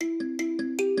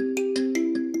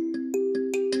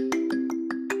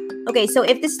Okay, so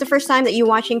if this is the first time that you're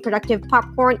watching Productive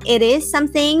Popcorn, it is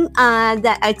something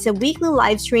that it's a weekly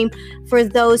live stream for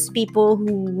those people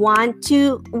who want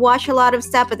to watch a lot of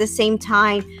stuff at the same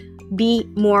time be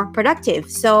more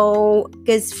productive. So,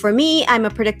 because for me, I'm a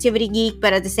productivity geek,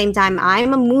 but at the same time,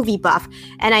 I'm a movie buff.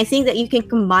 And I think that you can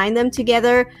combine them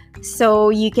together so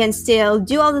you can still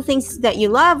do all the things that you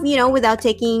love, without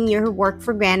taking your work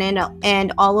for granted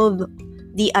and all of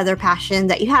the other passion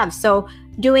that you have. So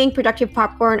doing Productive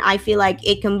Popcorn, I feel like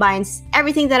it combines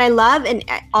everything that I love and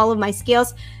all of my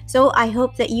skills. So I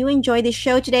hope that you enjoy this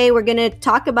show today. We're going to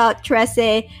talk about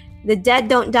Trese, The Dead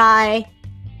Don't Die,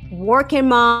 Working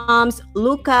Moms,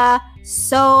 Luca,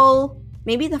 Soul,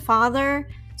 maybe The Father.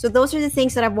 So those are the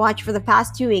things that I've watched for the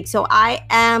past 2 weeks. So I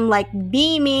am like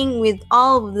beaming with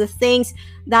all of the things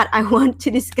that I want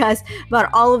to discuss about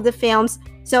all of the films.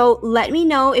 So let me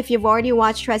know if you've already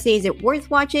watched Trese. Is it worth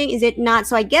watching? Is it not?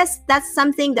 So I guess that's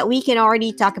something that we can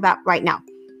already talk about right now.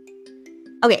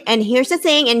 Okay, and here's the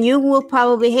thing, and you will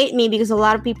probably hate me because a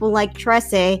lot of people like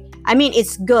Trese. I mean,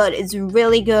 it's good. It's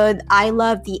really good. I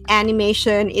love the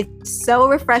animation. It's so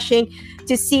refreshing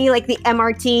to see like the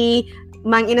MRT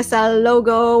Mang Inasal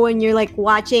logo when you're like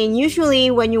watching. Usually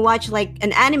when you watch like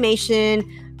an animation,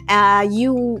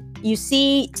 you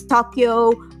see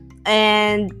Tokyo,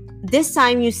 and this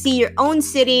time you see your own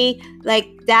city. Like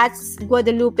that's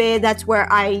Guadalupe. That's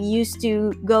where I used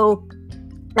to go.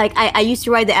 Like I used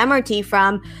to ride the MRT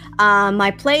from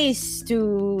my place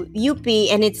to UP,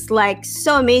 and it's like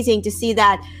so amazing to see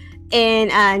that in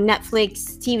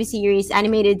Netflix TV series,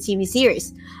 animated TV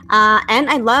series. And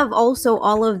I love also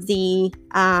all of the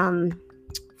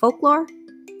folklore,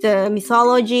 the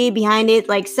mythology behind it.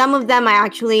 Like some of them I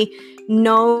actually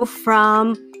know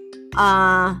from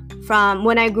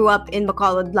when I grew up in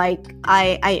Bacolod. Like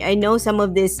I know some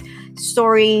of these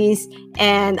stories,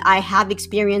 and I have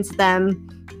experienced them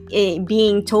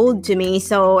being told to me.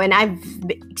 So, and I've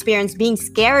experienced being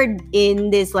scared in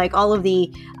this, like all of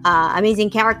the amazing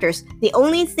characters. The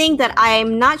only thing that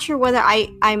I'm not sure whether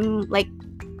I'm like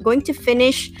going to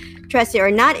finish Trese or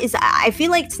not is I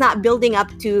feel like it's not building up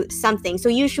to something. So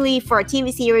usually for a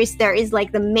TV series, there is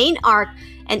like the main arc,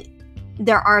 and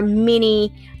there are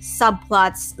many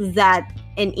subplots that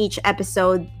in each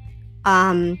episode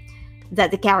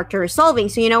that the character is solving.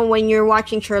 So, when you're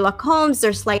watching Sherlock Holmes,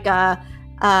 there's like a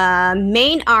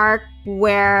main arc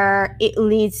where it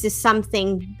leads to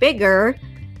something bigger,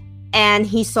 and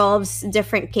he solves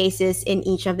different cases in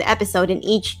each of the episode, and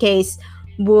each case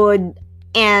would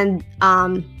end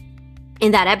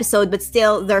in that episode, but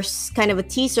still there's kind of a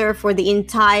teaser for the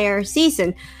entire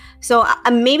season. So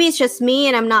maybe it's just me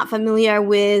and I'm not familiar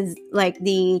with like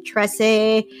the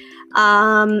Trese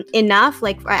enough.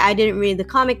 Like I didn't read the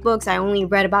comic books. I only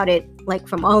read about it like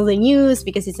from all the news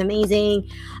because it's amazing.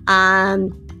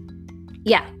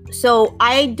 Yeah, so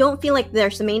I don't feel like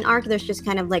there's a main arc. There's just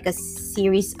kind of like a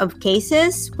series of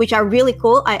cases, which are really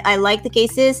cool. I like the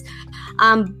cases,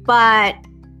 but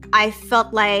I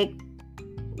felt like,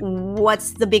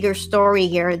 what's the bigger story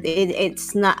here?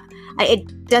 It's not.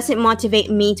 It doesn't motivate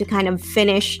me to kind of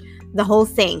finish the whole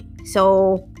thing.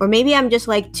 So, or maybe I'm just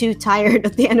like too tired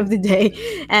at the end of the day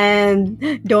and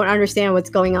don't understand what's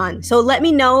going on. So let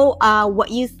me know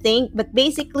what you think. But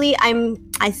basically,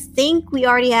 I think we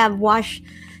already have watched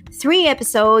 3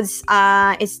 episodes.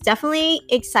 It's definitely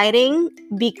exciting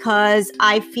because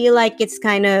I feel like it's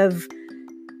kind of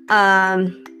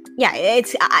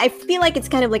I feel like it's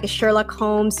kind of like a Sherlock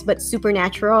Holmes, but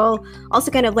supernatural. Also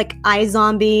kind of like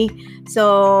iZombie.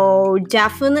 So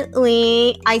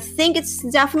definitely, I think it's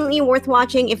definitely worth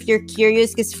watching if you're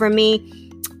curious. Because for me,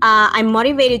 I'm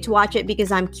motivated to watch it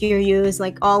because I'm curious.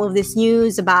 Like all of this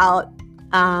news about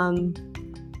the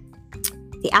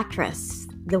actress,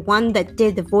 the one that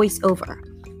did the voiceover,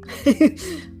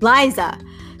 Liza.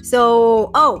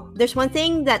 So, there's one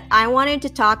thing that I wanted to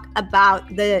talk about,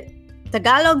 the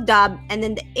Tagalog dub and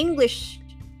then the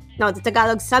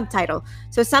Tagalog subtitle.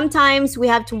 So sometimes we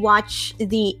have to watch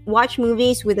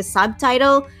movies with a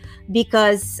subtitle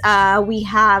because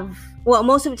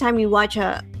most of the time we watch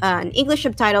an English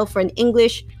subtitle for an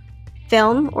English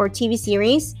film or TV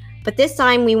series. But this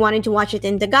time we wanted to watch it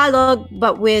in Tagalog,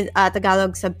 but with a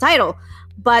Tagalog subtitle.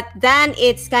 But then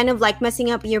it's kind of like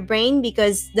messing up your brain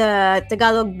because the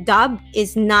Tagalog dub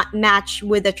is not matched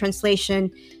with the translation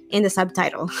in the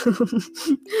subtitle.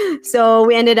 So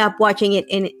we ended up watching it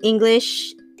in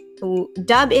English,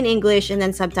 dub in English, and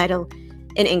then subtitle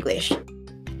in English.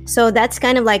 So that's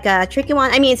kind of like a tricky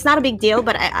one. I mean, it's not a big deal,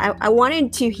 but I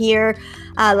wanted to hear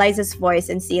Liza's voice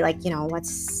and see, like,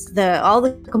 what's all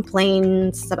the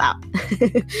complaints about.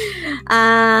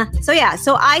 So yeah,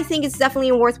 so I think it's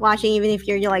definitely worth watching, even if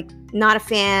you're like not a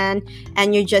fan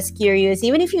and you're just curious.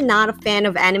 Even if you're not a fan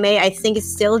of anime, I think it's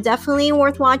still definitely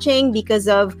worth watching because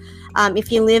of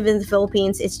if you live in the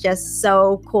Philippines, it's just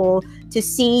so cool to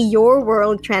see your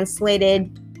world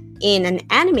translated in an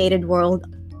animated world.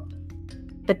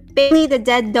 But Bailey, the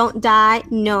Dead Don't Die.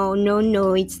 No,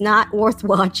 it's not worth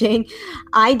watching.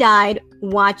 I died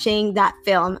watching that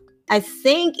film. I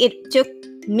think it took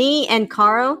me and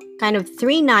Carl kind of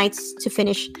 3 nights to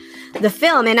finish the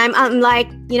film. And I'm like,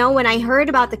 when I heard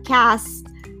about the cast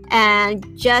and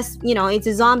just, it's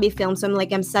a zombie film. So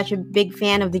I'm such a big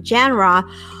fan of the genre.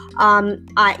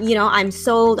 I'm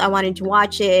sold. I wanted to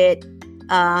watch it.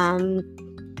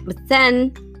 But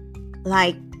then,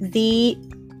 like, the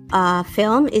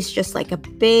film is just like a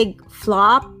big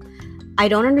flop. I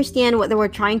don't understand what they were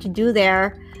trying to do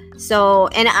there. So,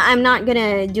 and I'm not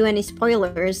gonna do any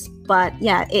spoilers, but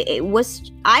yeah, it was.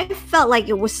 I felt like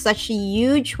it was such a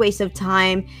huge waste of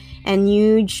time and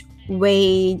huge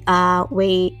waste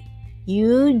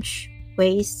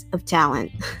of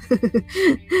talent.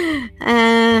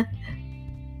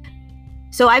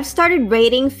 So I've started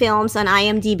rating films on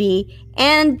IMDb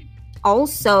and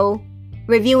also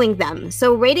reviewing them.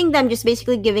 So rating them, just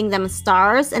basically giving them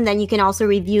stars, and then you can also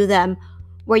review them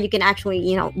where you can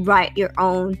actually, write your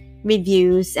own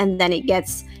reviews, and then it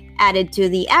gets added to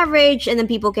the average, and then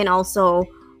people can also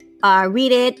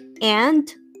read it,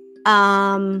 and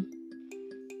and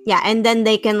then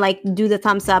they can like do the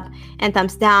thumbs up and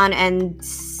thumbs down and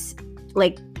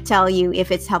like tell you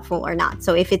if it's helpful or not.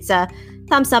 So if it's a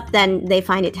thumbs up, then they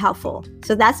find it helpful.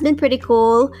 So that's been pretty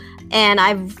cool, and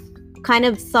I've kind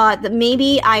of thought that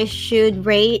maybe I should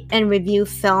rate and review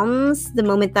films the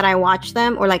moment that I watch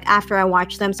them, or like after I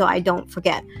watch them, so I don't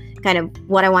forget kind of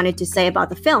what I wanted to say about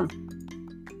the film.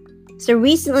 So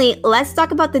recently, let's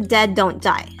talk about The Dead Don't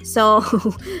Die. So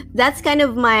that's kind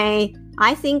of I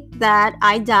think that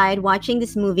I died watching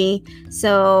this movie.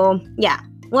 So yeah,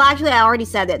 well, actually I already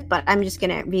said it, but I'm just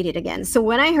gonna read it again. So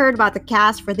when I heard about the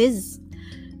cast for this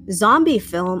zombie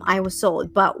film, I was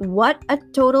sold. But what a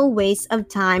total waste of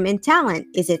time and talent.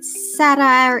 Is it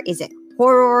satire? Is it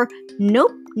horror?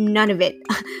 Nope, none of it.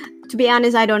 To be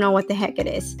honest, I don't know what the heck it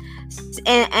is.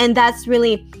 And that's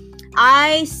really,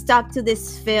 I stuck to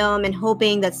this film and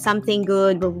hoping that something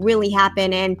good will really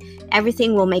happen and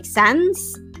everything will make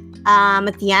sense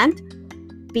at the end,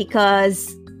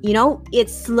 because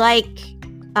it's like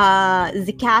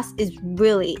the cast is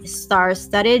really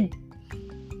star-studded.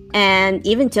 And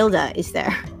even Tilda is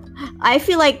there. I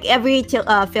feel like every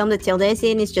film that Tilda is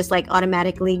in is just like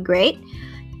automatically great.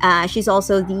 She's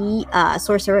also the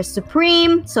Sorceress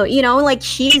Supreme. So, like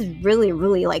she's really,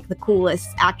 really like the coolest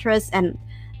actress. And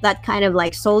that kind of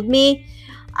like sold me.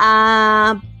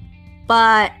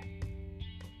 But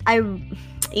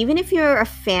even if you're a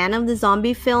fan of the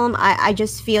zombie film, I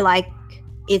just feel like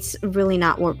it's really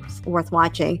not worth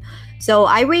watching. So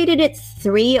I rated it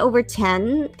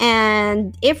 3/10.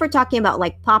 And if we're talking about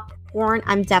like popcorn,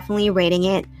 I'm definitely rating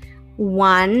it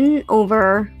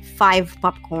 1/5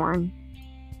 popcorn.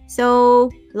 So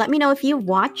let me know if you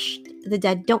watched The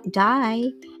Dead Don't Die.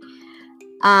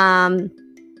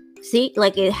 See,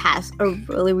 like it has a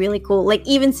really, really cool, like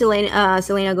even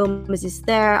Selena Gomez is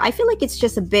there. I feel like it's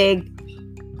just a big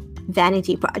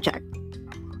vanity project.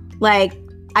 Like,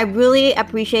 I really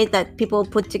appreciate that people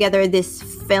put together this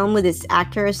film with these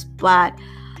actors, but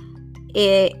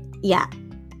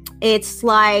it's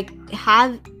like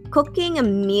cooking a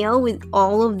meal with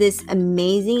all of these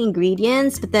amazing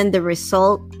ingredients, but then the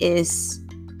result is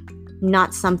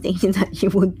not something that you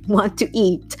would want to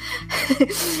eat.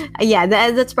 Yeah,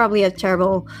 that's probably a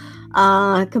terrible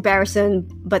comparison,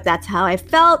 but that's how I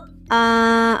felt.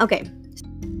 Okay.